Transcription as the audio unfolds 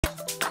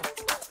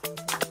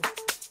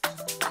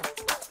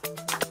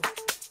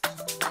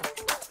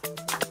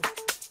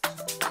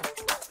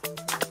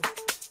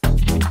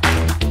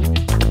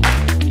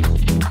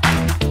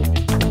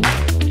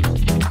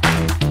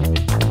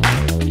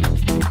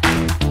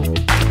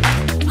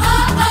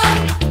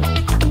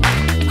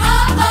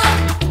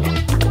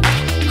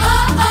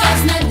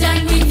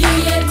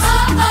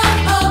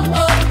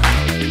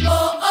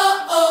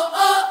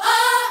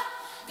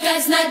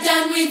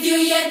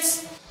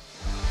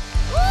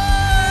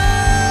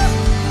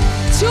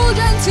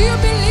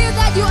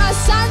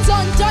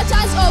and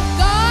daughters of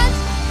God.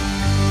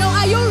 Now,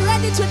 are you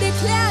ready to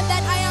declare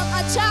that I am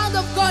a child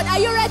of God? Are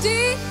you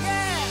ready?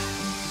 Yeah.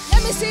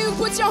 Let me see you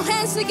put your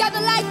hands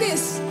together like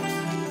this.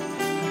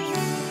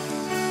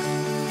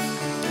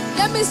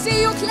 Let me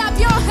see you clap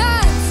your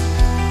hands.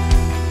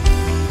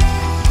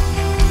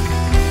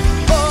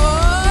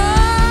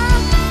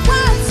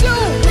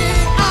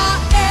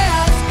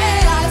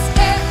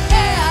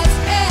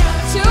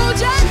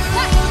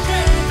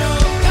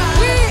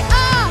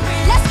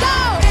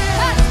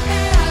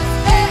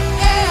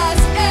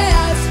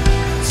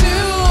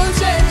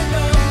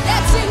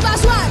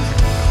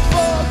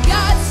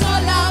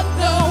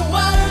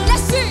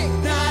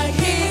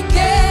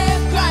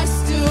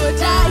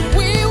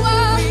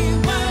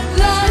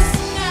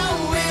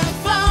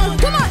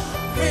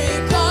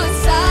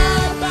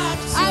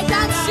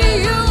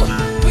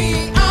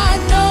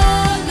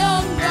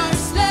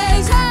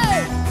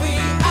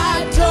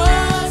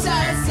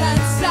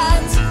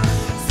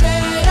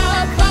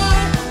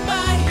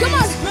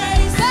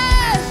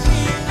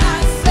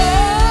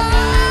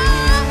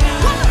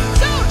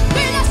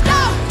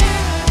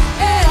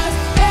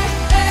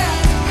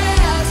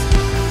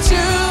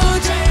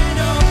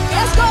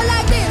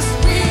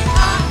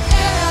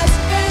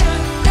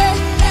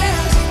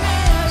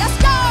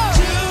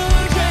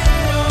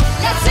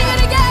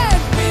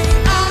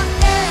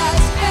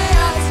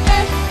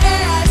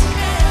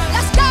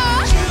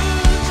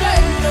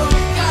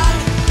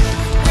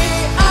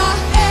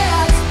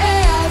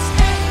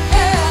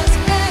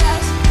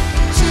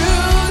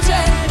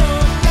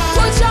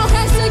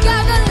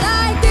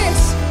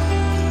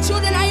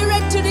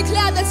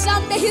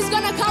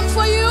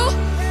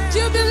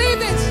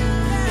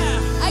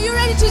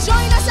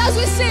 As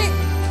we sing,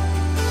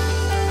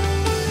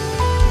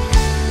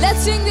 let's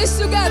sing this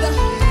together.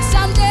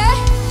 Someday,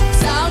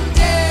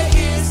 someday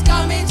He's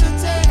coming to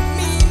take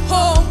me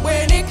home.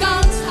 When He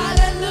comes,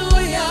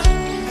 hallelujah,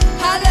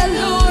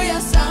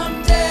 hallelujah.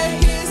 Someday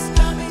He's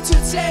coming to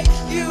take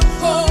you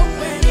home.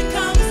 When He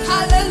comes,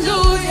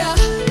 hallelujah,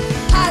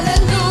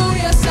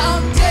 hallelujah.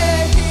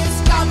 Someday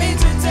He's coming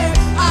to take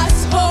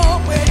us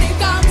home. When He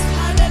comes,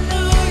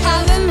 hallelujah,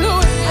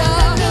 hallelujah,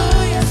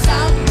 hallelujah.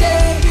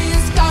 Someday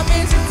He's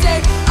coming to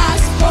take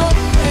us home.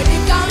 When He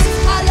comes,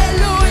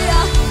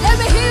 hallelujah. Let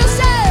me hear you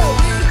say,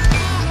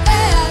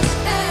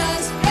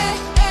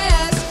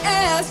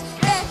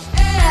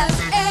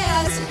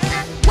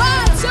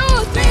 one, two,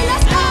 three,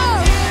 let's go.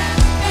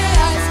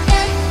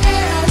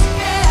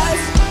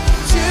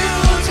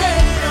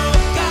 Children of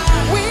God.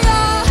 We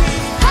are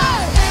children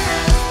of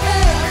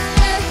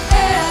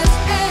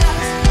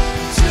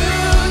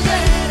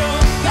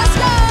God. Let's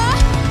go.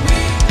 We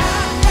are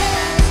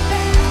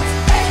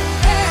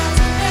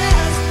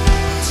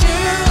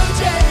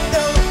children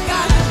of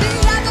God. The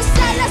other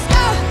side, let's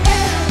go.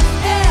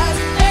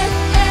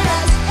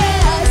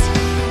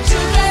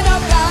 Children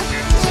of God,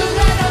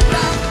 children of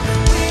God.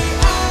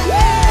 We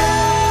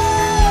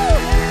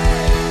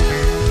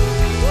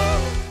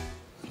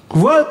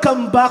are.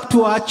 Welcome back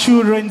to our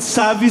children's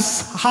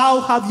service.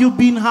 How have you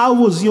been? How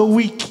was your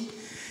week?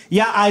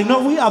 Yeah, I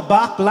know we are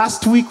back.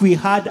 Last week we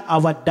had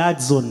our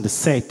dads on the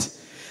set.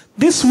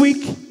 This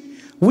week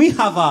we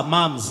have our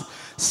moms.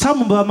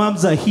 Some of our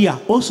moms are here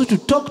also to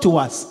talk to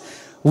us.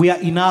 We are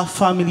in our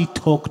family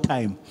talk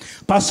time.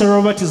 Pastor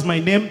Robert is my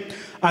name,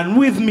 and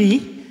with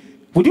me,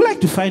 would you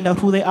like to find out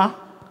who they are?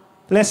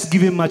 Let's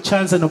give him a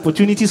chance and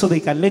opportunity so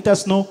they can let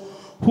us know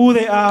who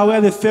they are,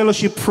 where they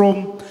fellowship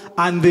from,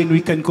 and then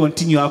we can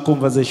continue our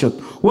conversation.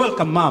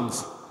 Welcome,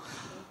 moms.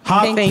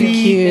 Happy Thank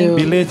you.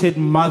 belated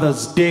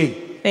Mother's Day.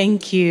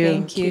 Thank you.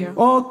 Thank you.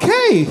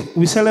 Okay,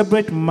 we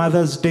celebrate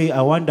Mother's Day.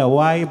 I wonder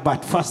why,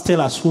 but first tell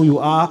us who you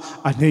are,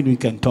 and then we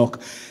can talk.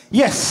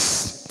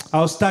 Yes,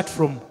 I'll start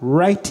from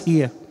right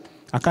here.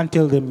 I can't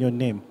tell them your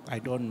name. I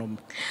don't know.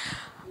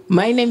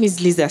 My name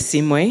is Lisa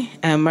Simwe.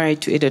 I'm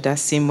married to Edoda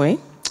Simwe.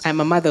 I'm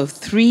a mother of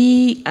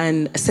 3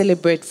 and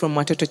celebrate from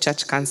Watoto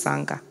Church,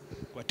 Kansanga.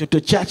 Watoto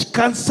Church,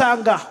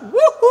 Kansanga.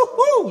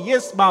 Woo-hoo-hoo.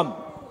 Yes, ma'am.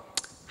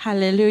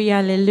 Hallelujah,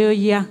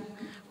 hallelujah.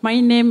 My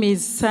name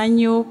is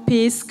Sanyu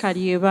Peace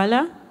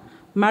Karyebala,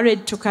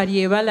 married to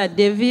Karyebala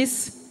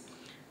Davis.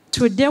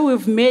 Today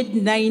we've made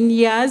 9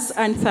 years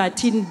and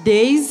 13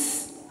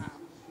 days.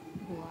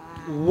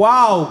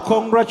 Wow,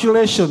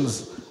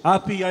 congratulations.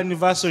 Happy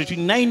anniversary to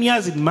 9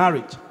 years in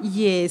marriage.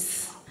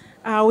 Yes.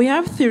 We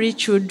have 3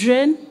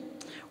 children.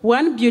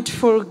 One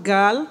beautiful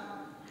girl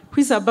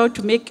who is about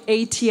to make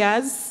 8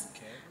 years,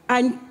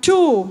 and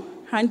 2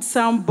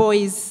 handsome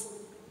boys.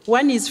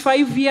 One is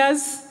 5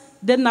 years,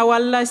 then our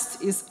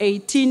last is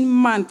 18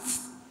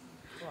 months.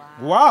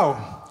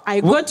 Wow. I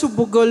go to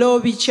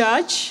Bugolobi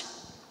Church.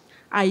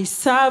 I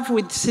serve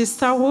with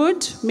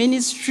Sisterhood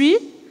Ministry,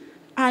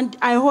 and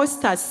I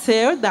host a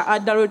cell, the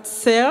adult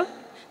cell.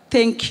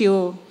 Thank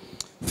you.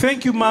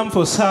 Thank you, ma'am,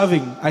 for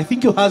serving. I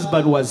think your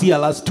husband was here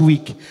last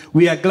week.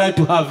 We are glad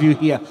to have you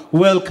here.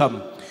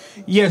 Welcome.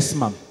 Yes,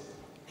 ma'am.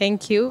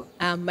 Thank you.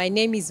 My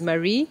name is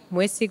Marie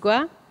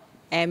Mwesigwa.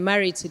 I'm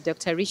married to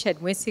Dr. Richard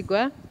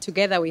Mwesigwa.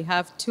 Together we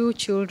have 2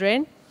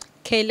 children,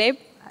 Caleb,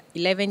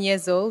 11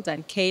 years old,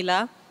 and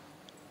Kayla,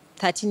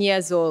 13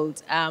 years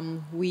old.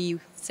 We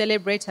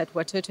celebrate at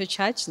Watoto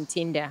Church in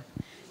Tinder.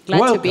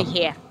 Glad to be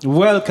here.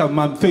 Welcome,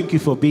 ma'am. Thank you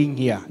for being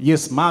here.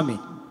 Yes, mommy.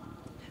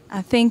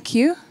 Thank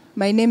you.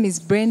 My name is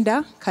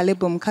Brenda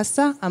Kalebo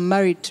Mukasa. I'm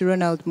married to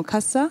Ronald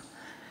Mukasa.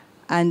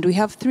 And we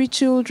have 3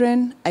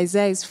 children.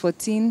 Isaiah is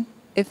 14,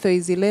 Etho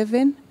is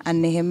 11,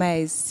 and Nehemiah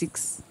is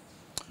 6.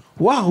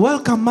 Wow,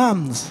 welcome,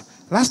 moms.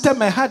 Last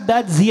time I had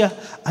dads here,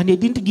 and they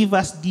didn't give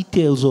us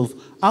details of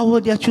how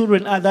old their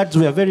children are. Dads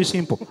were very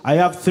simple. I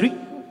have 3.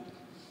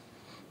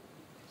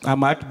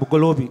 I'm at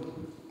Bukolobi.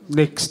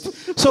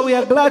 Next. So we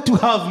are glad to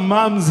have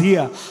moms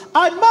here.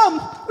 And mom,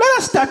 let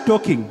us start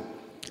talking.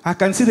 I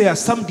can see there are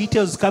some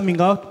details coming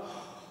out.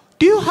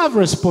 Do you have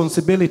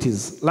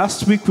responsibilities?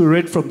 Last week we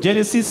read from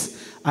Genesis,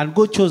 and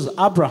God chose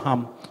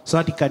Abraham so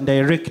that he can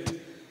direct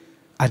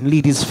and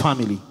lead his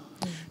family.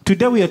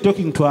 Today we are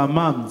talking to our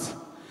moms.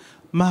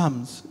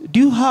 Moms, do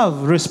you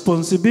have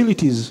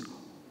responsibilities?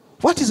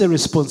 What is a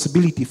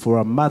responsibility for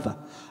a mother?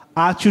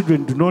 Our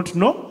children do not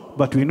know,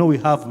 but we know we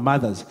have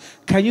mothers.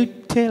 Can you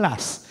tell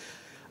us?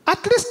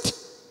 At least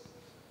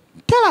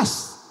tell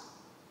us.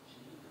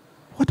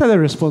 What are the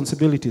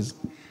responsibilities?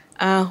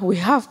 We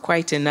have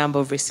quite a number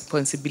of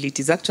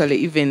responsibilities. Actually,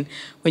 even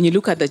when you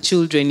look at the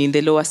children in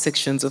the lower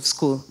sections of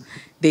school,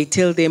 they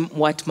tell them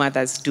what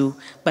mothers do.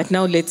 But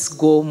now let's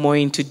go more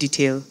into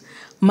detail.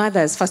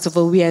 Mothers, first of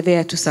all, we are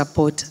there to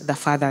support the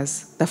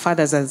fathers. The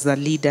fathers as the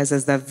leaders,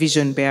 as the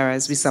vision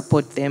bearers, we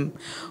support them.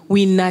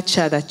 We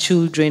nurture the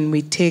children.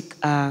 We take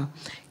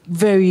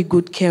very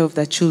good care of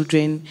the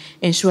children.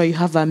 Ensure you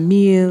have a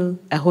meal,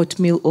 a hot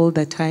meal all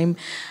the time.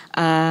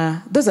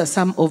 Those are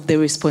some of the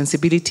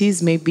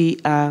responsibilities. Maybe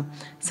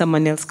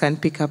someone else can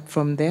pick up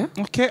from there.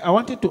 Okay, I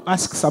wanted to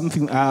ask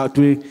something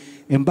to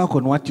embark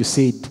on what you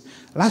said.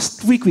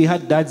 Last week we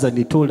had dads and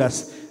they told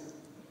us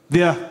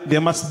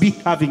there must be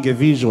having a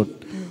vision.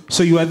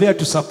 So you are there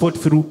to support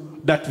through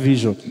that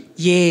vision.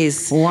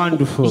 Yes.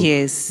 Wonderful.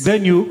 Yes.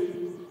 Then you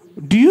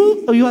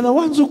are the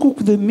ones who cook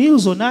the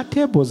meals on our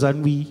tables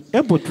and we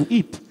able to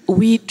eat.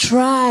 We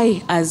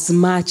try as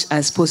much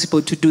as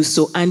possible to do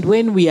so. And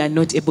when we are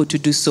not able to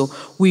do so,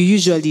 we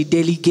usually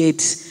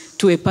delegate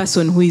to a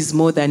person who is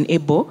more than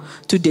able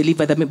to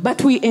deliver the meal.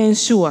 But we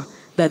ensure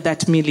that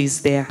that meal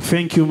is there.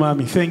 Thank you,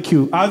 mommy. Thank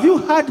you. Have you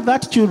had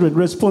that, children?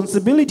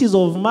 Responsibilities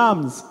of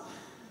moms.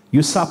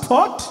 You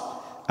support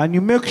and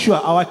you make sure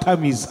our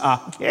tummies are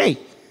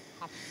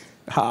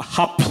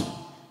happy.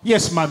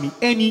 Yes, mommy.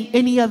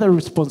 Any other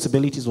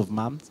responsibilities of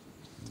moms?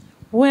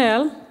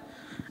 Well,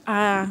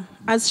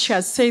 as she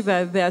has said,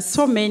 that there are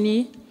so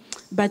many,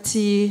 but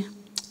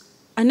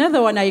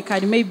another one I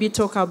can maybe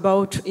talk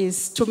about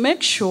is to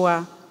make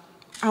sure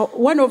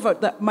one of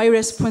my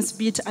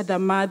responsibility as a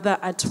mother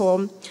at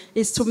home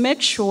is to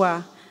make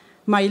sure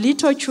my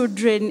little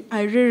children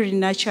are really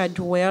nurtured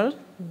well.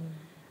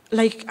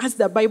 Like as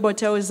the Bible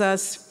tells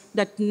us,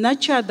 that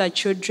nurture the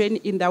children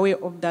in the way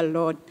of the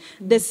Lord.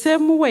 The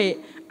same way,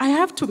 I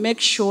have to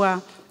make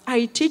sure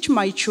I teach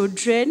my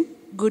children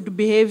good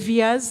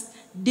behaviors,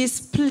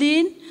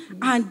 discipline,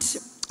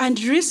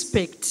 and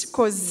respect.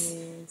 Because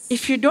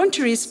if you don't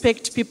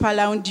respect people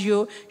around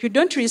you, you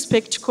don't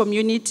respect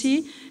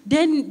community,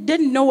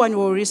 then no one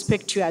will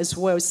respect you as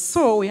well.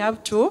 So we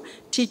have to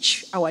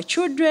teach our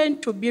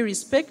children to be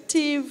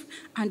respectful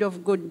and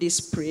of good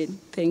discipline.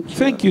 Thank you.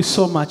 Thank you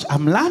so much.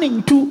 I'm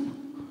learning too.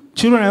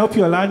 Children, I hope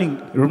you're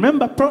learning.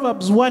 Remember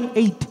Proverbs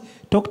 1:8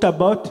 talked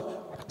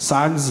about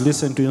sons,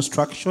 listen to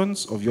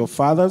instructions of your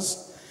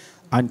fathers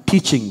and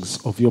teachings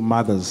of your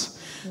mothers.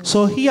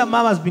 So here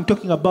Mama has been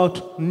talking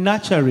about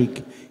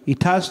nurturing.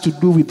 It has to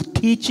do with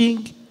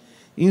teaching,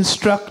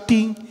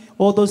 instructing,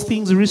 all those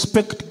things.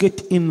 Respect, get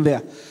in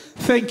there.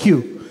 Thank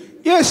you.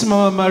 Yes,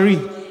 Mama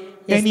Marie.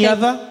 Any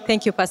other?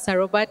 Thank you, Pastor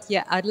Robert.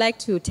 Yeah, I'd like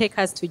to take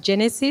us to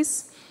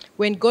Genesis.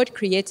 When God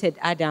created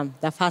Adam,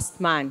 the first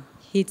man,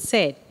 he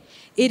said,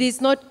 "It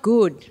is not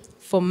good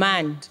for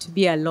man to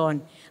be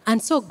alone." And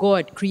so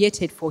God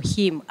created for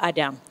him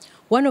Adam.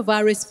 One of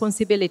our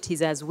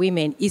responsibilities as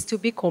women is to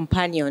be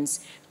companions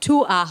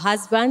to our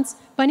husbands,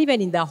 but even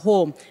in the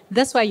home.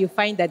 That's why you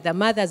find that the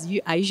mothers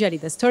are usually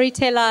the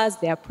storytellers,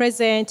 they are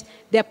present,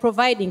 they are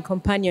providing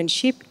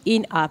companionship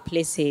in our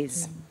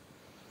places.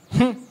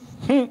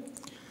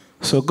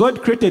 So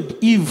God created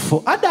Eve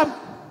for Adam.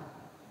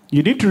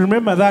 You need to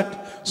remember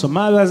that. So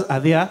mothers are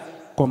their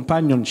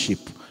companionship.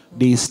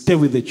 They stay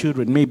with the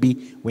children,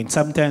 maybe when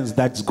sometimes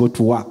dads go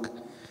to work.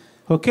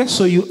 Okay,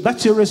 so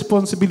that's your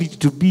responsibility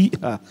to be.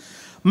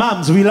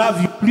 Moms, we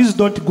love you. Please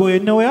don't go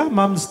anywhere.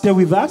 Moms, stay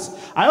with us.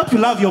 I hope you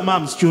love your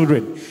moms,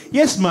 children.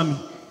 Yes, mommy.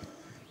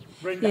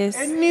 Brenda, Yes.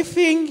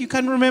 anything you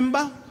can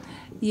remember?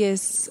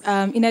 Yes,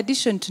 in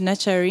addition to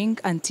nurturing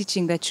and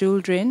teaching the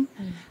children,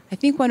 I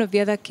think one of the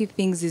other key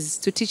things is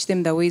to teach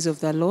them the ways of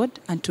the Lord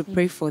and to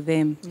pray for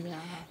them,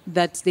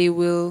 that they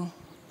will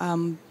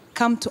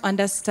come to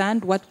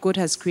understand what God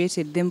has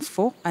created them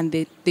for, and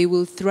they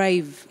will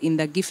thrive in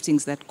the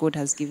giftings that God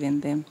has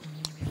given them.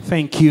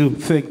 Thank you.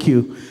 Thank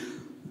you.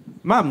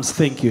 Moms,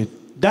 thank you.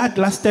 Dad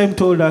last time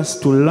told us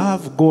to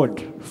love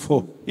God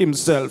for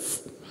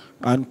himself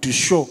and to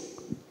show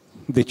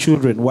the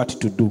children what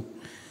to do.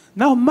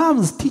 Now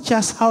moms teach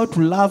us how to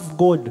love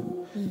God.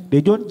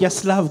 They don't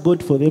just love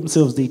God for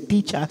themselves, they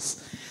teach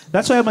us.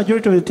 That's why a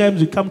majority of the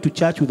times we come to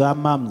church with our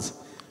moms.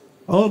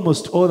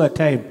 Almost all the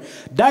time.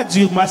 Dads,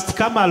 you must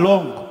come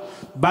along.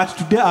 But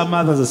today our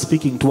mothers are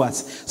speaking to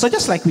us. So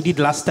just like we did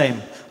last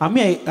time,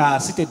 I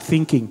seated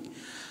thinking,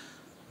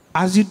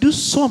 as you do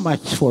so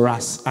much for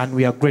us, and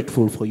we are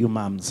grateful for you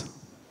moms,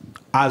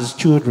 as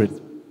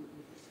children,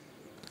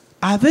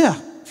 are there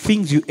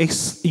things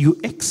you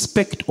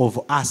expect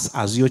of us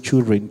as your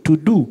children to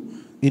do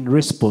in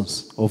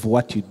response of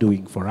what you're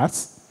doing for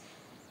us?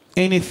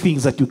 Any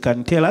things that you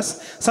can tell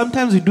us?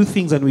 Sometimes we do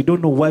things and we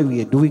don't know why we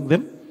are doing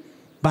them.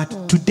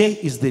 But today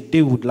is the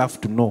day we would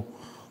love to know.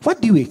 What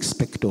do you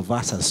expect of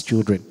us as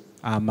children,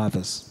 our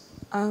mothers?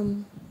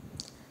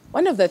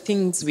 One of the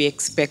things we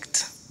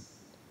expect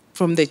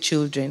from the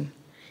children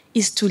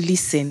is to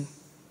listen.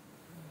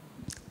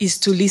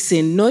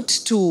 Not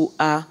to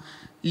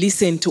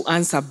listen to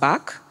answer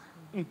back,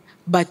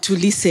 but to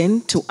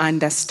listen to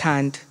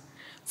understand.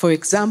 For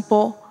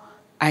example,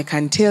 I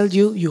can tell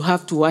you, you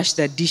have to wash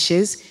the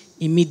dishes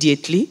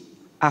immediately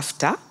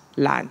after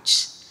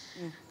lunch.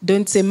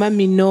 Don't say,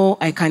 Mommy, no,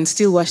 I can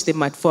still wash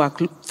them at 4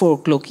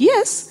 o'clock.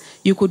 Yes,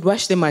 you could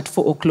wash them at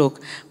 4 o'clock.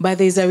 But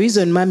there's a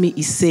reason Mommy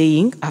is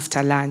saying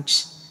after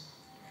lunch.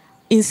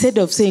 Instead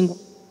of saying,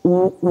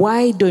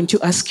 why don't you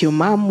ask your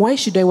mom, why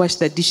should I wash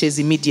the dishes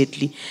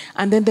immediately?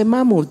 And then the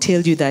mom will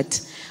tell you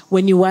that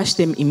when you wash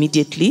them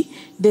immediately,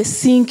 the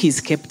sink is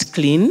kept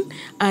clean,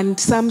 and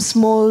some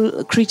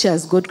small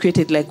creatures God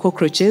created like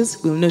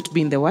cockroaches will not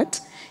be in the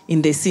what?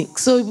 In the sink.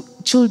 So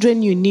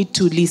children, you need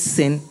to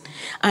listen.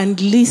 And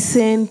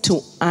listen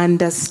to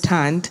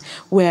understand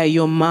where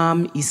your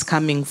mom is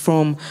coming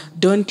from.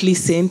 Don't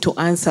listen to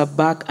answer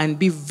back, and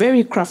be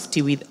very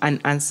crafty with an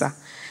answer.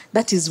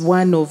 That is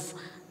one of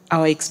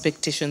our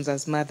expectations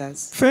as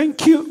mothers.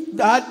 Thank you.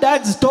 Our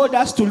dads told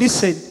us to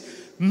listen.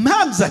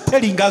 Moms are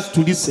telling us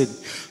to listen.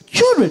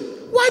 Children,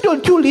 why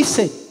don't you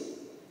listen?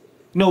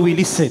 No, we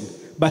listen,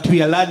 but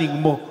we are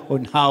learning more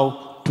on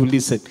how to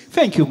listen.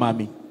 Thank you,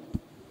 Mommy.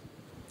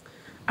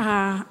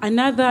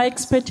 Another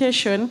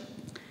expectation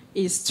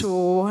is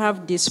to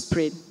have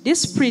discipline.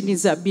 Discipline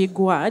is a big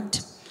word,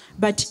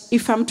 but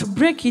if I'm to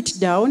break it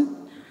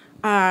down,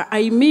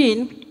 I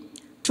mean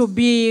to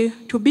be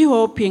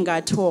helping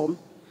at home.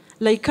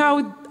 Like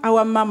how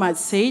our mama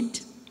said,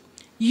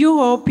 you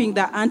helping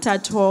the aunt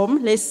at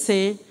home, let's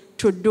say,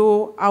 to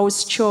do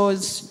house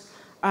chores,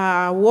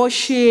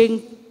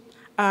 washing,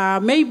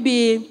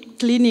 maybe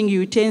cleaning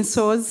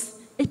utensils.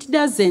 It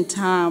doesn't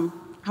harm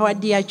our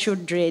dear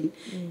children.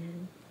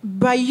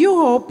 By you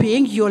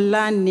hoping, you're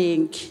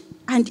learning.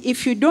 And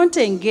if you don't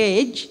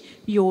engage,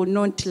 you will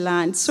not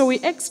learn. So we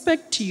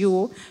expect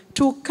you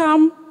to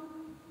come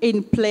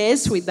in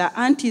place with the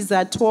aunties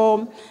at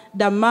home,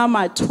 the mom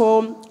at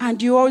home,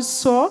 and you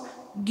also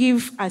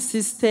give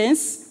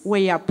assistance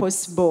where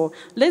possible.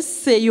 Let's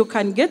say you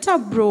can get a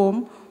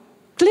broom,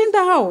 clean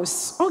the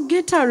house, or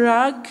get a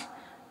rag,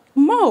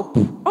 mop,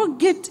 or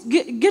get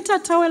a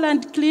towel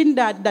and clean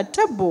the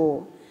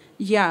table.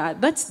 Yeah,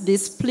 that's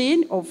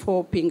discipline of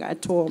helping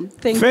at home.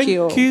 Thank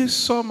you. Thank you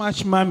so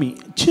much, Mommy.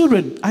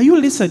 Children, are you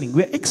listening?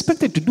 We're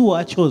expected to do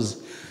our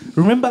chores.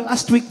 Remember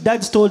last week,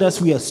 Dad told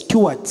us we are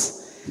stewards.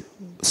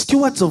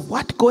 Stewards of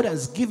what God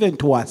has given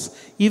to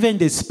us. Even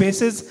the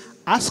spaces,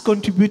 us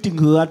contributing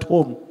to that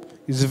home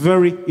is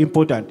very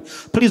important.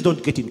 Please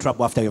don't get in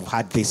trouble after you've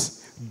had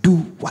this. Do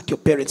what your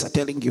parents are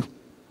telling you.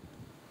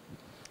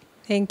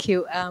 Thank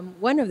you.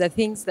 One of the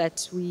things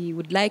that we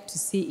would like to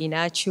see in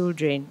our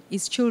children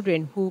is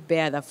children who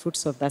bear the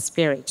fruits of the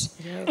Spirit.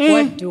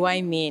 What do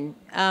I mean?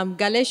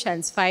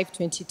 Galatians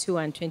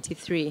 5:22 and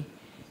 23.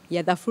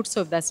 Yeah, the fruits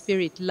of the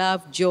Spirit: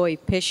 love, joy,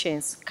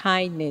 patience,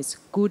 kindness,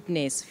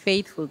 goodness,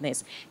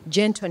 faithfulness,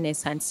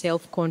 gentleness, and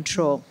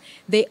self-control.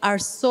 They are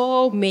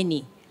so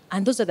many,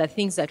 and those are the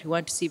things that we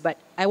want to see. But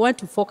I want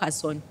to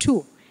focus on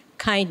 2,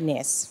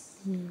 kindness.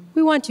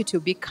 We want you to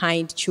be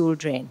kind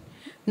children.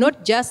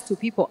 Not just to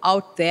people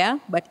out there,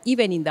 but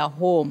even in the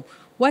home.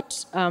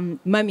 What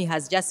Mommy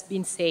has just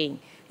been saying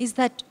is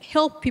that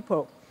help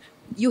people.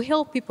 You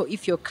help people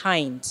if you're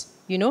kind,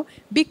 you know.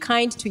 Be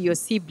kind to your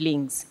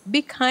siblings.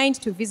 Be kind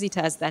to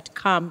visitors that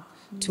come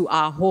to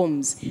our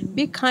homes.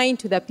 Be kind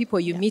to the people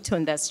you meet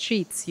on the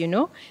streets, you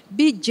know.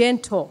 Be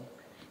gentle.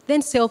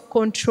 Then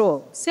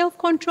self-control.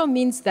 Self-control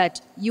means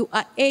that you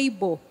are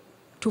able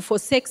to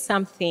forsake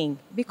something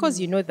because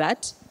you know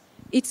that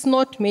it's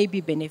not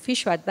maybe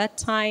beneficial at that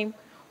time,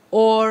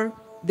 or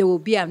there will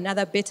be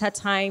another better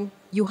time.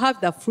 You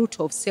have the fruit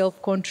of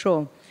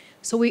self-control.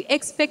 So we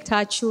expect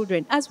our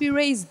children, as we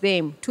raise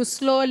them, to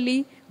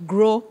slowly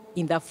grow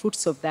in the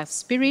fruits of the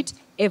Spirit,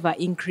 ever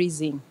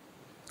increasing.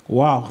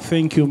 Wow,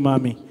 thank you,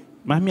 Mommy.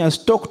 Mommy has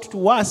talked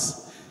to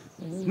us.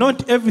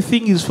 Not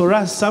everything is for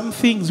us. Some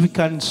things we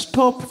can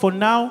stop for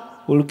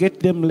now. We'll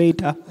get them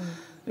later.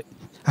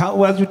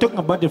 As you're talking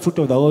about the fruit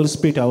of the Holy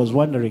Spirit, I was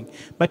wondering,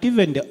 but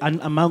even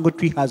a mango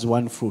tree has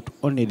one fruit,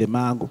 only the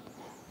mango.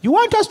 You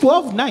want us to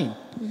have 9.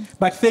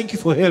 But thank you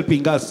for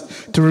helping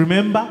us to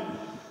remember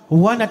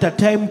one at a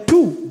time.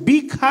 2,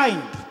 be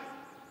kind.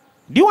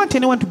 Do you want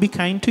anyone to be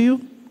kind to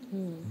you?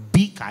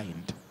 Be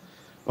kind.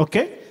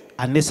 Okay?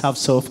 And let's have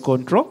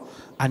self-control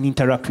and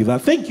interact with her.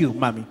 Thank you,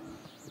 Mommy.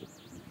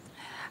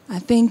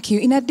 Thank you.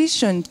 In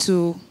addition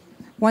to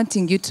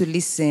wanting you to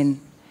listen,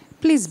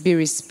 please be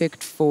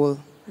respectful.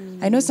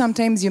 I know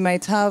sometimes you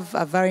might have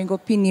a varying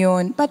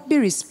opinion, but be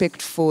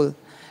respectful.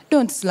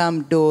 Don't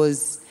slam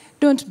doors.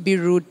 Don't be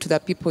rude to the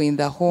people in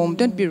the home.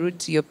 Don't be rude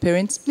to your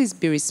parents. Please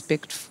be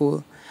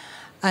respectful.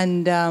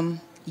 And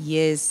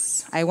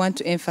yes, I want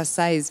to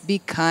emphasize, be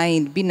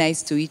kind, be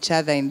nice to each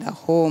other in the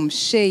home.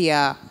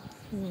 Share.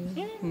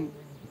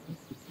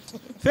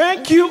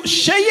 Thank you.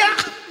 Share.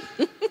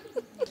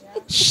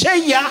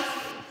 Share.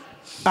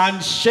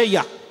 And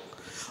share.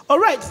 All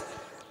right.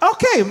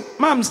 Okay,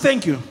 moms,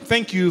 thank you.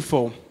 Thank you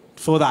for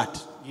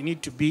that. You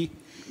need to be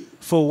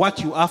for what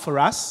you are for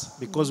us,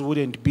 because we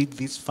wouldn't be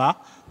this far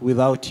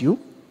without you.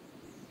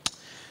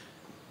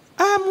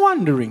 I'm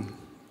wondering,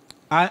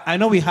 I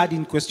know we had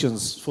in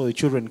questions for the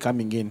children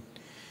coming in,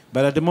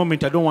 but at the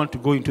moment I don't want to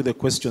go into the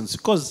questions,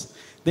 because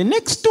the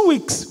next 2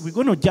 weeks we're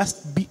going to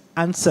just be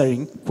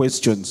answering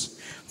questions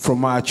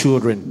from our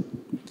children.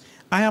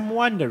 I am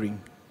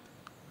wondering,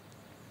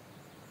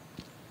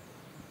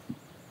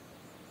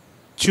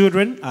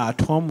 children are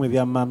at home with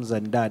their moms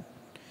and dad.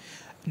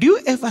 Do you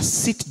ever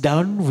sit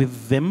down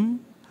with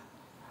them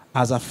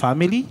as a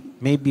family,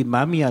 maybe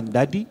mommy and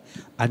daddy,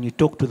 and you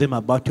talk to them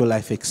about your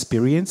life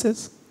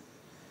experiences?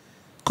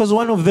 Because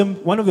one of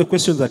the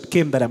questions that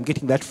came that I'm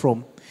getting that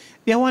from,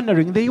 they're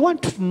wondering, they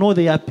want to know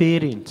their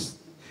parents.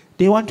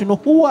 They want to know,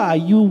 who are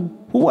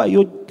you? Who are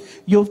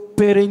your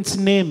parents'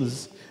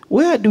 names?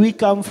 Where do we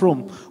come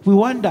from? We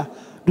wonder,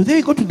 do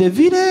they go to the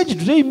village?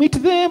 Do they meet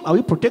them? Are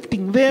we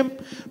protecting them?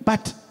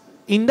 But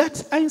in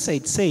that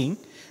hindsight saying,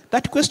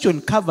 that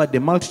question covered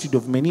a multitude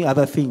of many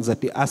other things that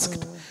they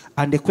asked.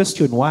 And the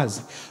question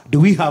was,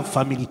 do we have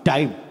family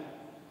time?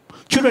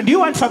 Children, do you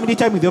want family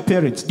time with your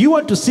parents? Do you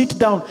want to sit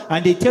down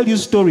and they tell you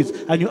stories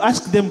and you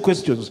ask them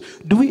questions?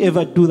 Do we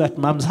ever do that,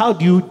 moms? How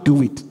do you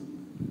do it?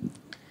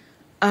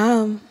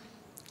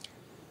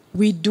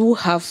 We do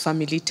have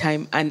family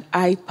time, and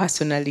I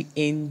personally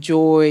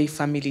enjoy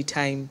family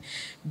time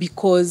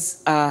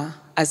because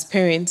as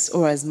parents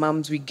or as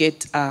moms, we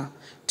get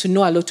to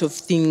know a lot of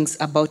things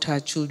about our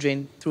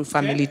children through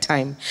family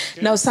time.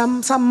 Now,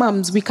 some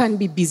moms, we can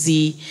be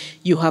busy.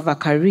 You have a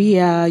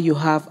career, you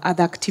have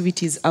other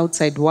activities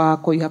outside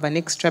work, or you have an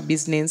extra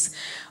business.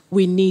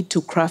 We need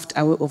to craft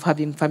a way of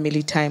having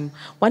family time.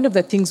 One of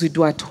the things we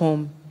do at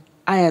home,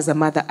 I as a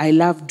mother, I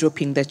love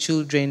dropping the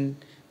children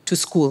to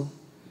school.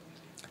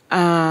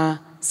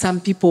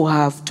 Some people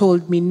have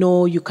told me,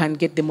 no, you can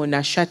get them on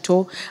a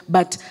shuttle,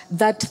 but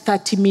that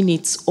 30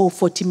 minutes or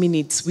 40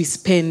 minutes we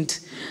spend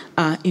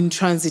in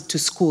transit to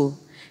school,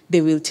 they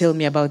will tell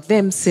me about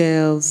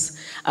themselves,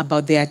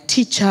 about their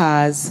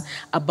teachers,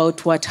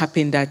 about what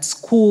happened at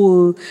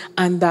school,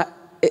 and the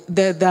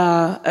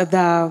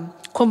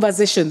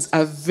conversations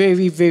are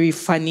very, very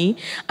funny,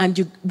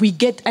 and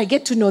I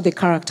get to know the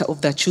character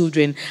of the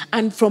children,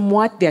 and from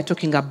what they're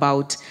talking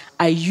about,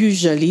 I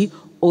usually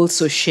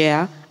also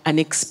share an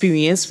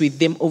experience with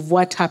them of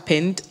what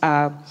happened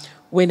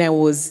when I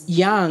was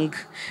young.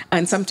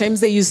 And sometimes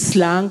they use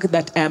slang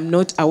that I am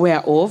not aware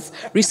of.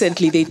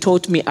 Recently, they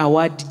taught me a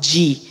word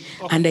G.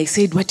 And I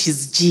said, what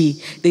is G?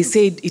 They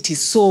said, it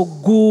is so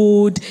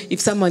good.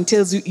 If someone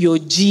tells you you're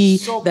G,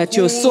 so that cool.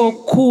 You're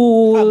so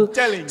cool. I'm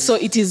telling you. So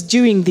it is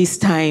during this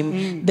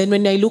time. Then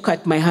when I look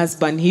at my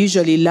husband, he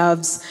usually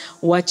loves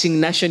watching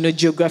National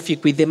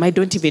Geographic with them. I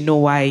don't even know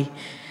why.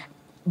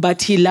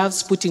 But he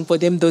loves putting for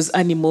them those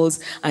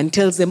animals and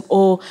tells them,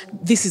 oh,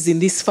 this is in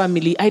this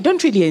family. I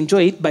don't really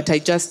enjoy it, but I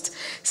just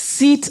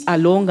sit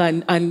along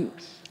and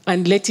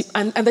let it.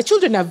 And the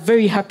children are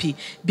very happy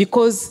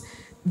because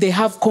they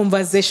have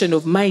conversation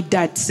of, my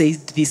dad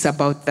said this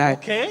about that.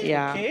 Okay,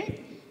 yeah.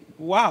 Okay.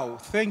 Wow,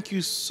 thank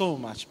you so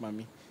much,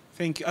 Mommy.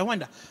 Thank you. I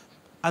wonder,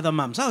 other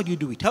moms, how do you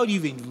do it? How do you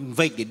even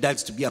invite the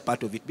dads to be a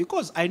part of it?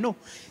 Because I know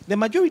the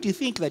majority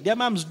think that their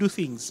moms do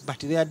things, but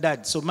they are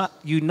dads. So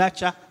you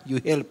nurture,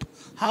 you help.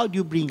 How do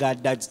you bring our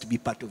dads to be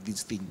part of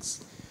these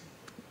things?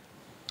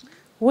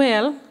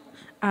 Well,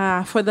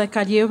 for the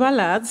Karieva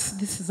lads,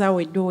 this is how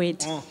we do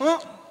it.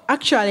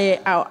 Actually,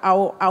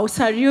 I'll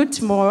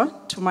salute more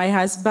to my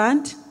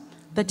husband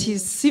that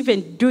he's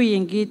even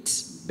doing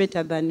it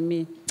better than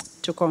me,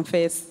 to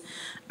confess.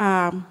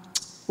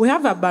 We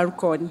have a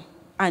balcony,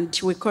 and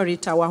we call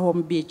it our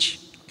home beach.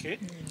 Okay.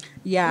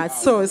 Yeah,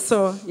 wow.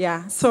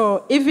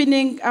 So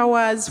evening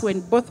hours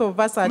when both of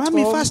us are at home.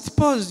 Mommy, first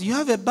pause. You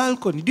have a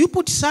balcony. Do you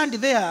put sand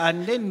there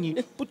and then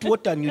you put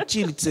water and you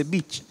chill? It's a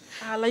beach.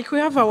 Like we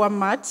have our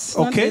mats.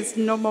 Okay. Not this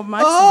normal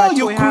mats. Oh, but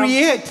you we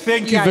create. Have...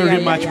 Thank you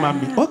very much,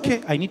 Mommy.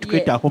 Okay, I need to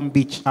create a home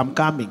beach. I'm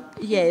coming.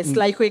 Yes,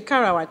 like we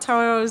carry our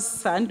towels,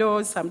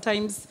 sandals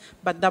sometimes,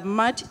 but the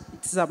mat,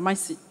 it's a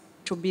mercy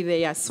to be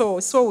there.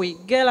 So we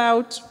get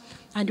out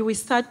and we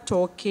start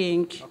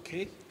talking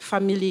Okay.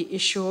 family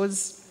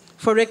issues.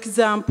 For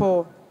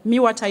example, me,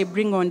 what I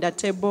bring on the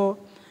table,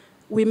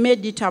 we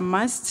made it a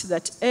must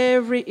that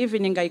every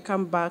evening I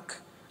come back,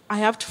 I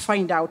have to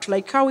find out,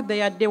 like how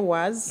their day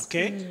was,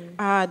 Okay.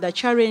 the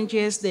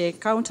challenges they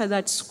encountered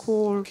at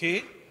school,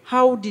 Okay.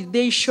 how did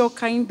they show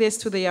kindness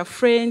to their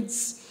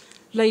friends,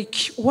 like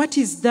what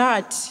is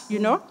that, you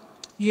know?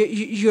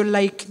 You're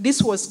like,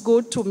 this was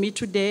good to me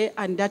today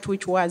and that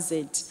which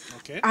wasn't.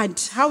 Okay. And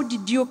how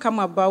did you come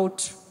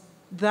about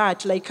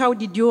that? Like, how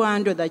did you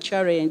handle the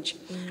challenge?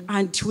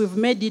 And we've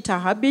made it a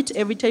habit.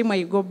 Every time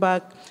I go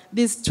back,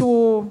 these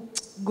two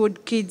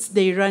good kids,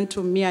 they run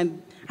to me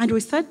and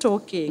we start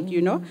talking,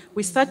 you know?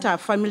 We start our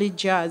family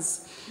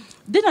jazz.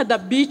 Then at the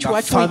beach, The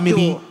what family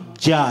we do.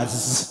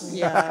 jazz.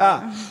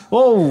 Yeah.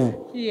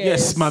 Oh,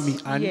 yes, mommy.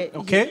 And Yeah,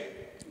 okay.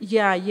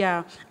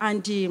 Yeah.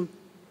 And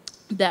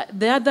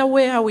the other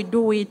way how we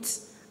do it,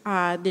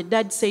 the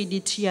dad said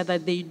it here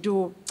that they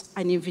do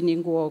an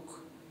evening walk.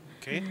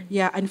 Okay.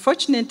 Yeah,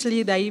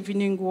 unfortunately, the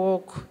evening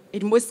walk,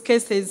 in most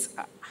cases,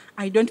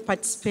 I don't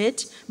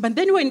participate. But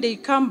then when they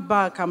come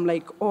back, I'm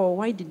like, oh,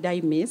 why did I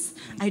miss?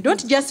 I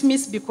don't just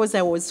miss because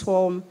I was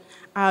home.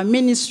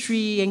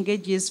 Ministry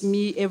engages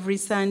me every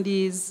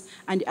Sundays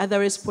and other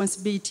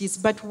responsibilities.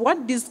 But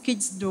what these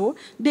kids do,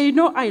 they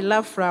know I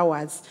love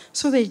flowers.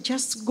 So they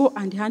just go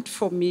and hunt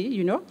for me,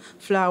 you know,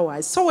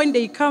 flowers. So when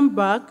they come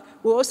back,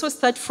 we also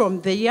start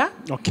from there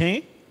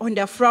Okay. on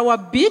the flower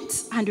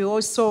bit, and we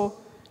also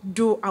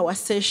do our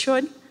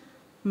session,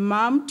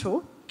 mom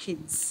to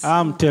kids.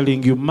 I'm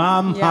telling you,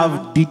 mom Yeah.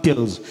 have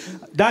details.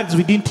 Dads,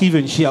 we didn't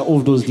even share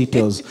all those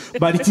details.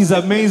 But it is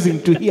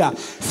amazing to hear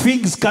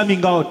things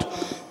coming out.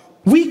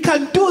 We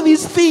can do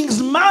these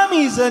things,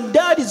 mommies and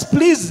daddies,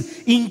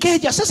 please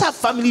engage us. Let's have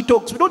family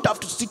talks. We don't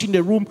have to sit in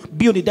the room,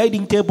 be on the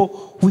dining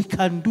table. We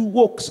can do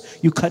walks.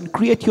 You can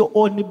create your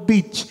own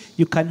beach.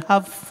 You can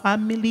have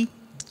family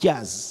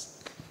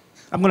jazz.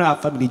 I'm going to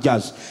have family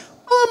jazz.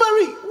 Oh,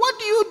 Marie, what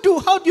do you do?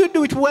 How do you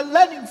do it? We're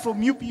learning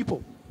from you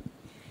people.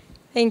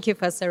 Thank you,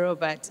 Pastor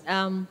Robert.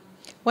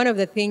 One of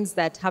the things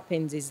that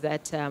happens is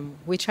that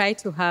we try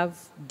to have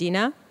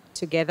dinner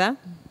together.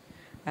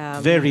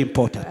 Very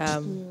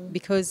important.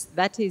 Because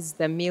that is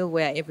the meal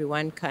where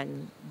everyone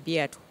can be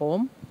at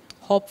home,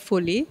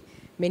 hopefully.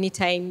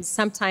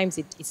 Sometimes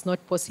it's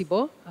not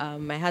possible.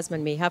 My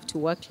husband may have to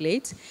work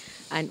late,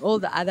 and all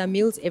the other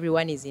meals,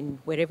 everyone is in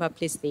wherever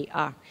place they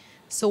are.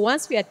 So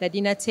once we're at the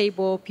dinner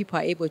table, people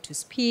are able to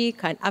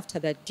speak, and after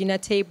the dinner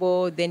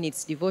table, then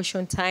it's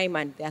devotion time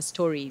and there are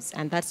stories,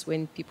 and that's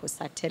when people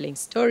start telling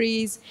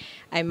stories.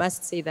 I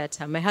must say that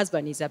my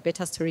husband is a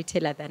better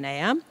storyteller than I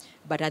am,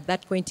 but at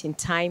that point in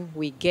time,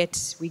 we get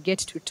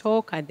to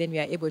talk, and then we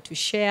are able to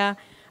share,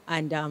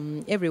 and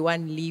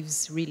everyone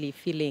leaves really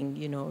feeling,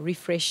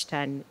 refreshed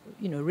and,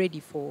 ready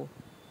for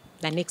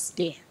the next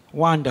day.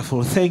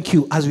 Wonderful. Thank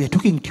you. As we are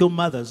talking to your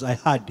mothers, I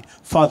heard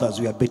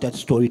fathers, we are better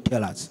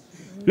storytellers.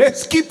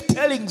 Let's keep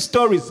telling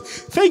stories.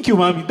 Thank you,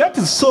 Mommy. That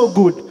is so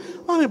good.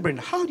 Mommy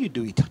Brenda, how do you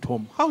do it at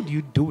home? How do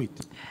you do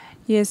it?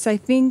 Yes, I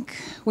think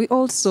I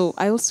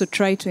also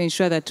try to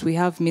ensure that we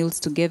have meals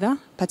together,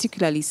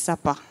 particularly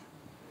supper.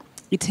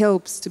 It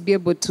helps to be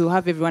able to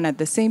have everyone at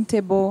the same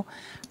table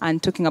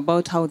and talking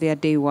about how their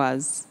day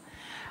was.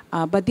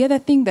 But the other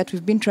thing that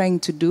we've been trying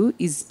to do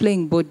is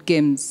playing board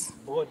games.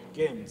 Board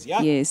games,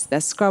 yeah? Yes,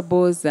 the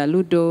Scrabbles, the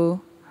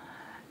Ludo.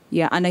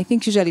 Yeah, and I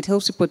think usually it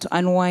helps people to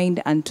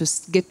unwind and to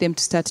get them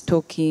to start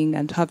talking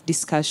and to have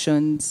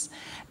discussions.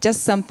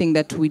 Just something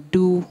that we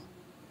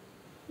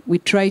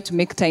try to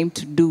make time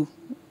to do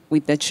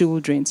with the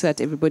children so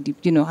that everybody,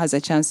 has a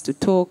chance to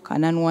talk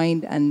and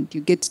unwind, and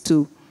you get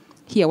to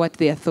hear what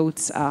their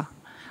thoughts are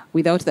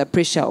without the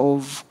pressure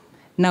of,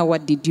 now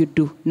what did you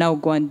do? Now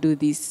go and do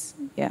this.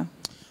 Yeah.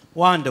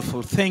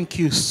 Wonderful. Thank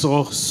you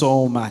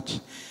so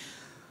much.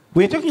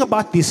 We're talking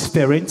about these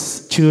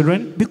parents,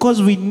 children,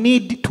 because we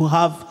need to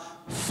have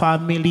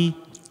family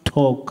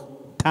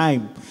talk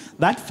time.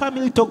 That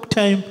family talk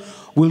time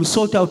will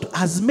sort out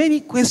as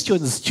many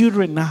questions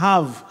children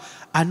have,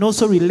 and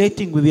also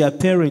relating with their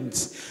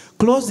parents,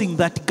 closing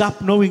that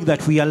gap, knowing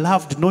that we are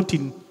loved not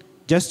in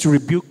just to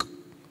rebuke,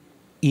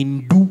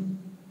 in do,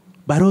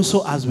 but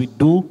also as we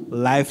do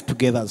life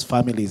together as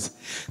families.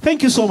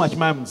 Thank you so much,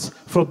 moms,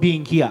 for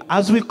being here.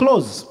 As we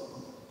close,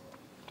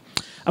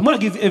 I'm going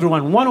to give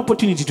everyone one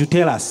opportunity to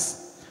tell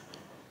us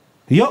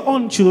your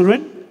own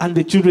children and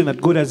the children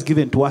that God has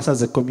given to us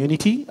as a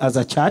community, as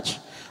a church,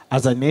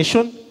 as a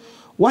nation.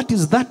 What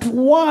is that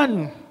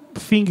one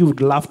thing you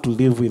would love to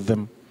live with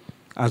them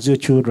as your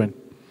children?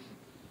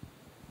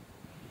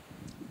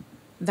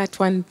 That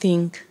one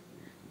thing,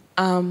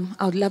 I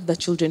would love the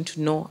children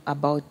to know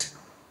about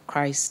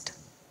Christ,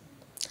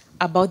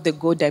 about the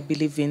God I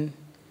believe in.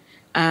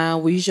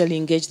 We usually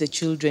engage the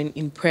children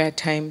in prayer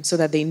time so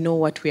that they know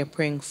what we are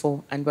praying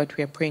for and what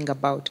we are praying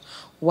about.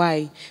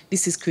 Why?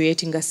 This is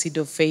creating a seed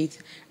of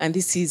faith, and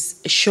this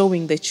is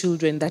showing the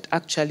children that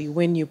actually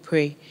when you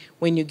pray,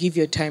 when you give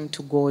your time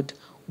to God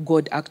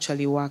God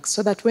actually works,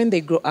 so that when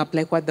they grow up,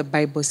 like what the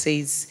Bible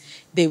says,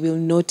 they will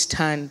not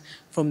turn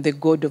from the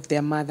God of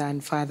their mother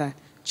and father.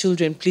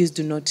 Children, please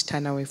do not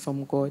turn away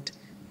from God.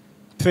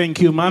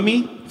 Thank you,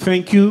 Mommy.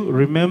 Thank you.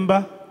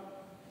 Remember,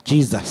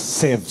 Jesus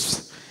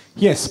saves.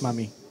 Yes,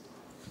 Mommy.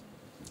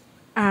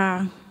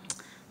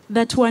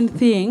 That one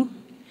thing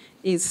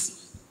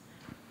is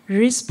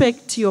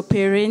respect your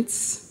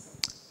parents,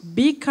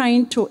 be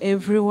kind to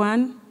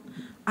everyone,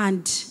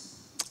 and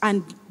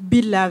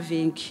be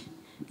loving.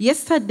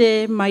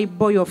 Yesterday, my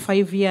boy of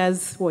 5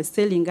 years was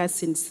telling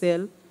us in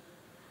cell,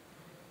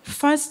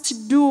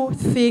 first do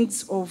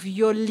things of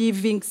your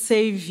living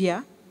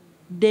Savior,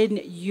 then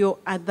your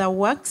other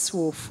works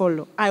will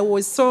follow. I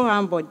was so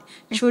humbled.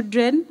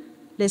 Children,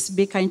 let's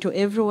be kind to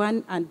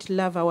everyone and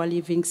love our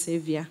living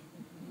Savior.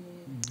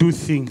 Do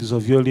things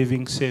of your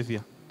living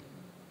Savior.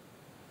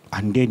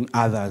 And then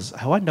others.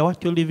 I wonder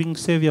what your living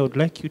Savior would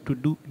like you to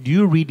do. Do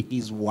you read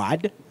his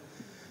word?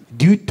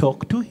 Do you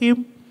talk to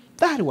him?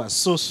 That was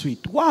so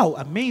sweet. Wow,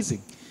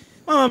 amazing.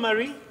 Mama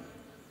Marie?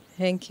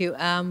 Thank you.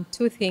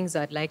 Two things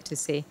I'd like to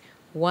say.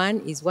 One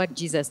is what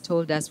Jesus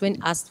told us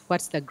when asked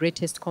what's the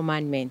greatest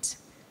commandment.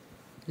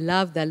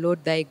 Love the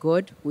Lord thy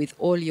God with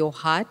all your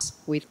heart,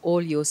 with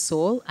all your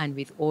soul, and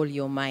with all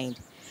your mind.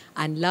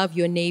 And love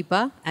your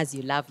neighbor as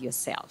you love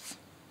yourself.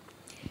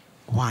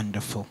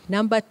 Wonderful.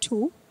 Number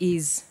two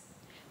is,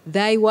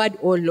 thy word,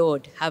 O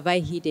Lord, have I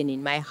hidden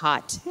in my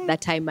heart,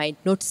 that I might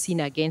not sin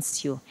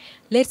against you.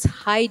 Let's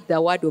hide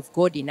the word of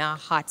God in our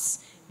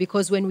hearts,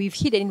 because when we've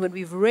hidden, when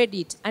we've read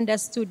it,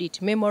 understood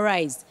it,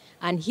 memorized,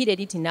 and hidden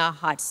it in our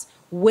hearts,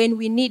 when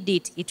we need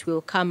it, it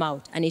will come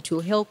out, and it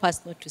will help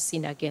us not to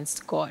sin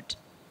against God.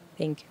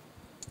 Thank you.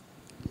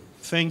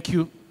 Thank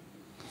you.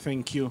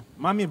 Thank you.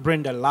 Mommy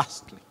Brenda,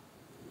 lastly.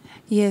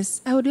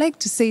 Yes, I would like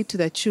to say to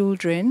the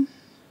children,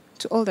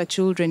 to all the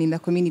children in the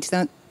community,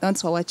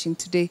 that's who are watching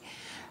today,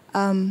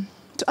 to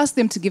ask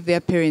them to give their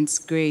parents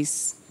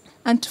grace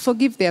and to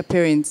forgive their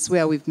parents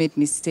where we've made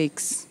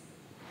mistakes,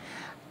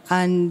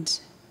 and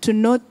to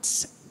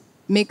not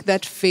make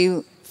that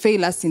fail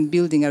us in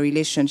building a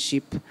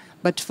relationship,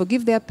 but to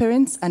forgive their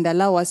parents and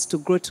allow us to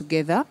grow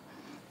together,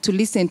 to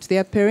listen to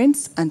their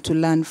parents and to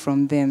learn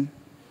from them.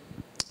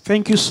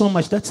 Thank you so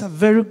much. That's a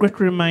very great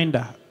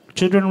reminder.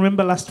 Children,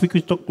 remember last week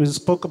we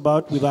spoke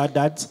about with our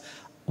dads,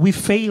 we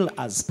fail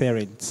as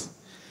parents.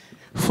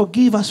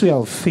 Forgive us where we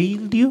have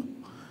failed you,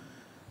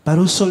 but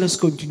also let's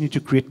continue to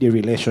create the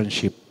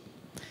relationship.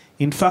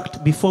 In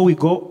fact, before we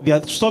go,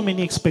 there are so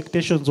many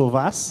expectations of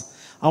us.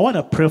 I want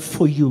to pray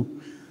for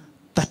you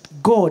that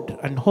God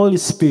and Holy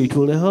Spirit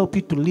will help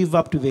you to live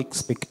up to the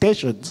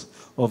expectations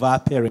of our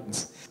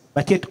parents.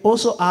 But yet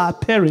also our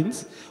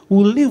parents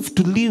will live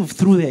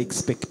through their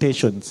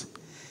expectations.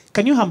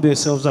 Can you humble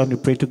yourselves and we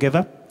pray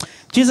together?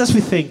 Jesus,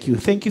 we thank you.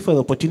 Thank you for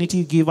the opportunity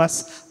you give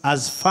us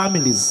as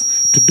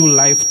families to do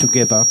life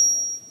together.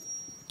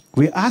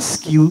 We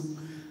ask you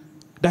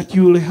that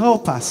you will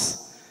help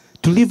us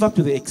to live up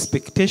to the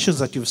expectations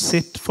that you've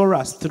set for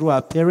us through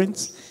our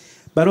parents,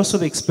 but also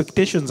the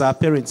expectations our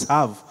parents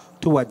have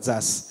towards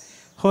us.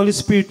 Holy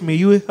Spirit, may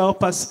you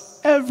help us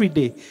every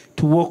day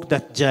to walk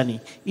that journey.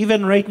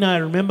 Even right now, I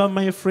remember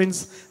my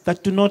friends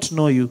that do not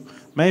know you.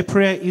 My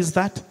prayer is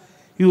that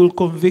you will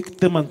convict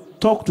them and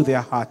talk to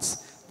their hearts,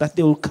 that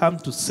they will come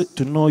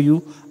to know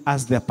you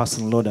as their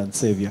personal Lord and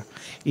Savior.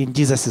 In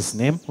Jesus'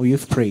 name,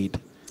 we've prayed.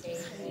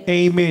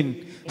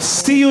 Amen.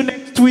 See you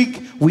next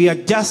week. We are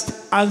just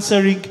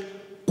answering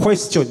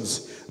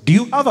questions. Do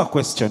you have a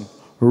question?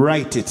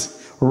 Write it.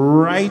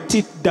 Write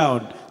it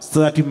down so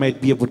that you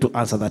might be able to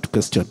answer that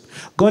question.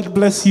 God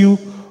bless you.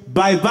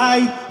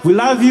 Bye-bye. We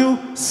love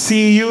you.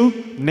 See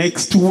you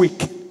next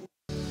week.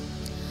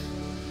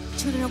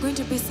 Children are going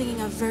to be singing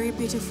a very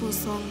beautiful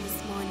song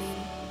this morning.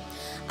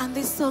 And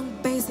this song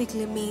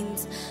basically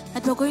means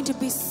that we're going to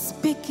be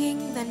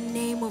speaking the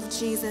name of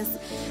Jesus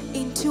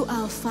into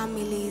our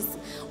families.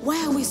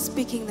 Why are we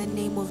speaking the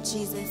name of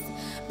Jesus?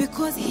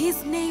 Because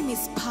his name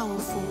is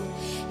powerful.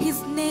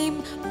 His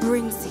name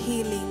brings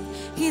healing.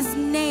 His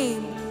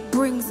name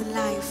brings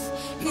life.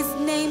 His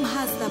name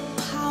has the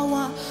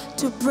power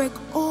to break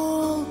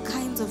all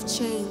kinds of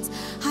chains,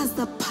 has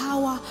the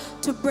power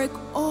to break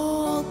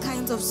all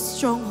kinds of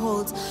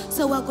strongholds.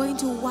 So we're going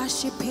to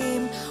worship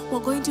him, we're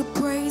going to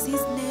praise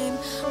his name,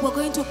 we're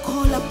going to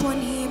call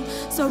upon him.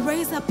 So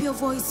raise up your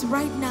voice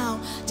right now.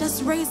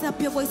 Just raise up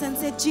your voice and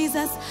say,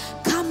 Jesus,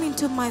 come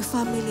into my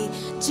family.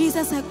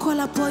 Jesus, I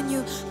call upon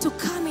you to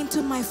come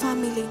into my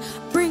family.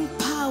 Bring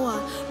power,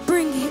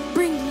 bring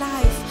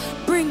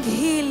life, bring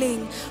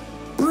healing.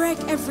 Break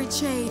every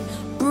chain,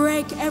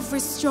 break every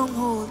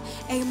stronghold.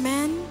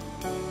 Amen.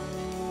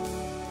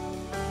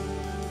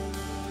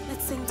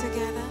 Let's sing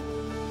together.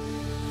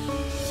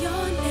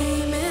 Your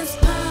name is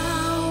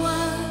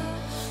power.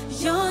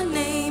 Your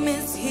name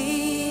is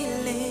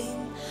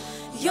healing.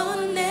 Your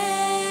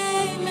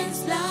name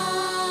is life.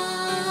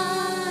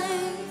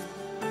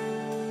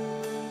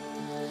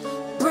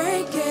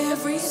 Break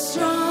every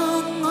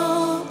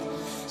stronghold.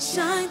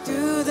 Shine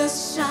through the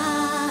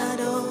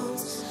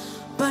shadows.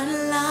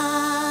 Burn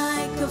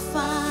like a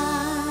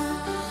fire.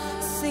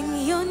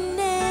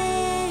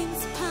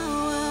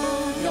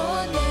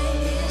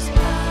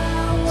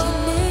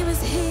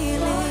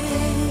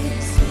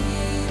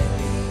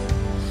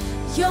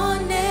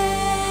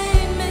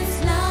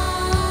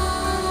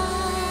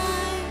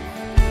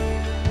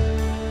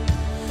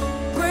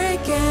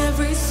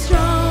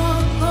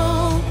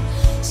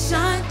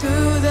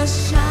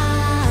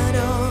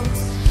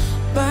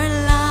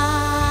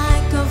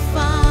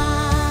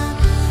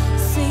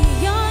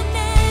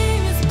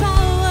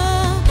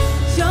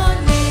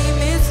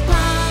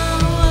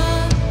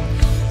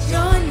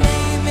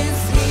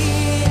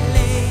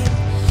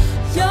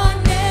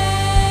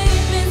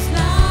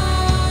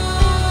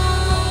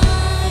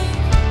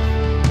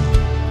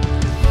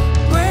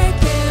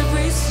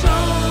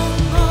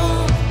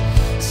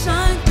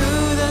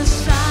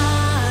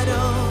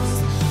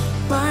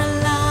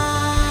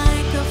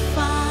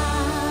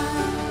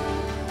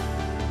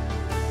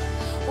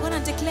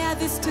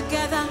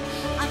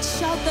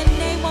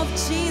 of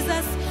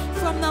Jesus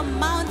from the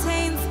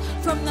mountains,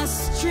 from the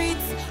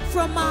streets,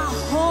 from our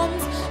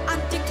homes,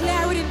 and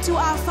declare it into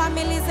our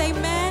families.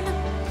 Amen.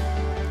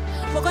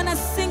 We're gonna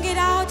sing it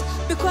out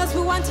because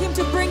we want him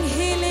to bring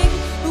healing.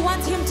 We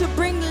want him to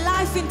bring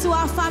life into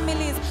our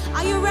families.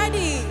 Are you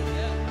ready?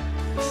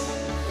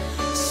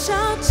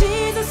 Shout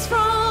Jesus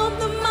from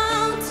the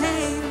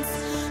mountains,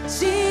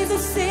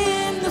 Jesus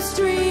in the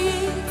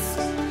streets,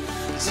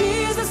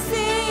 Jesus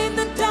in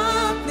the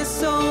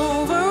darkness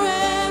over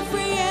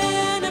every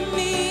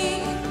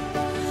enemy,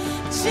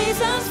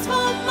 Jesus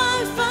for my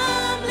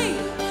family.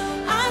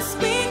 I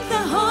speak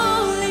the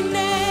holy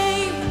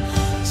name,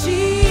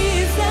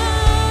 Jesus.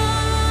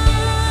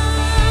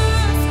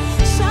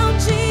 Shout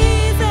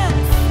Jesus,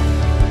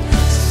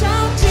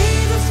 shout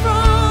Jesus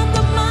from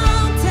the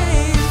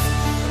mountains,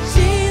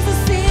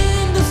 Jesus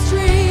in the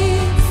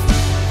streets,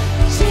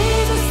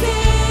 Jesus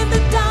in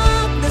the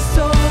darkness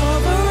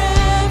over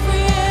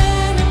every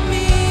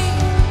enemy,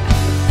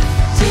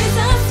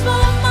 Jesus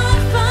for my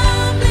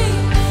family.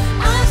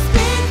 I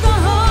speak the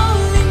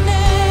holy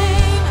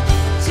name,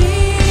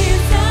 Jesus.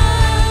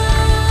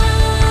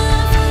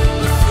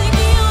 We sing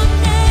your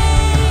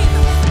name.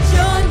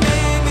 Your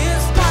name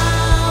is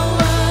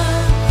power.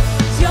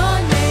 Your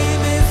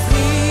name is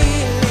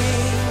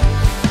healing.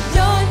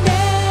 Your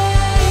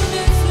name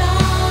is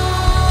life.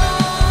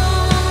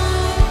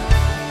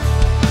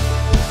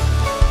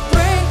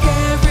 Break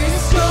every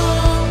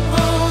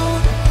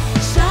stronghold,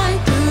 shine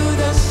through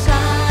the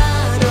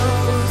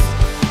shadows,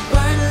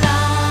 burn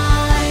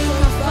like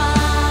a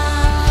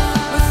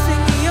fire. We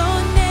sing your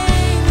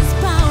name is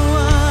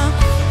power,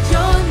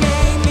 your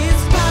name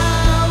is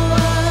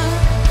power,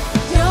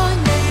 your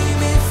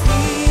name is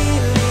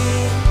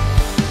healing,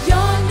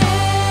 your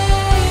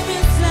name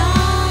is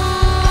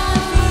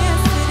life.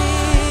 Yes, it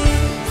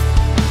is.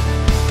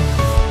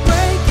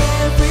 Break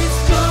every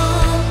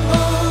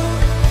stronghold,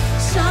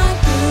 shine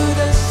through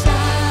the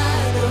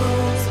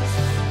shadows,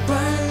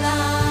 burn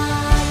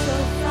like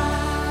a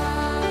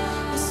fire.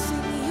 We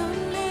sing your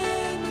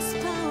name is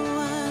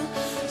power,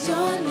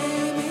 your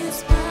name is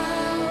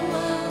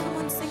power. Come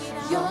on, sing it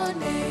out. Your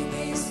name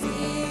is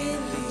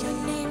healing, your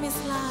name is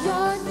life,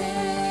 your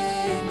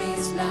name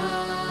is life.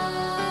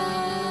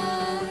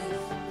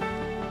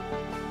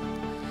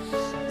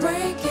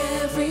 Break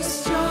every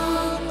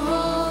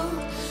stronghold,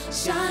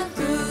 shine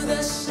through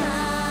the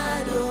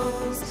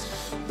shadows,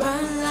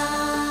 burn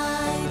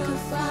like a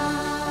fire.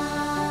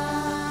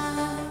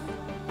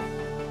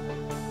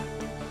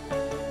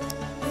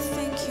 We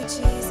thank you,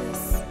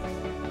 Jesus.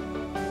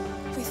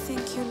 We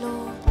thank you,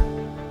 Lord.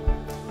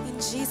 In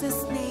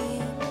Jesus'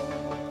 name,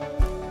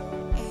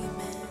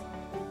 amen.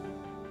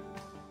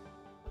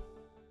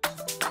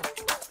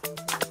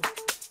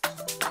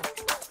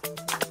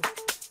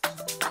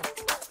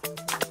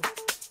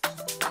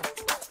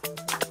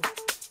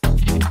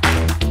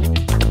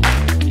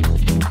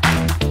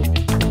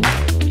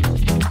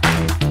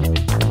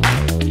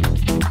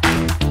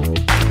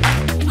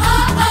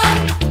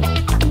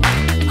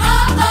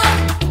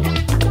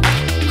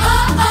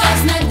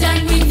 God's not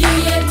done with you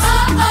yet.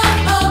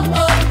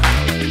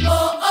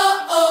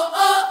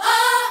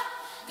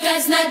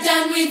 God's not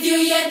done with you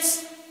yet.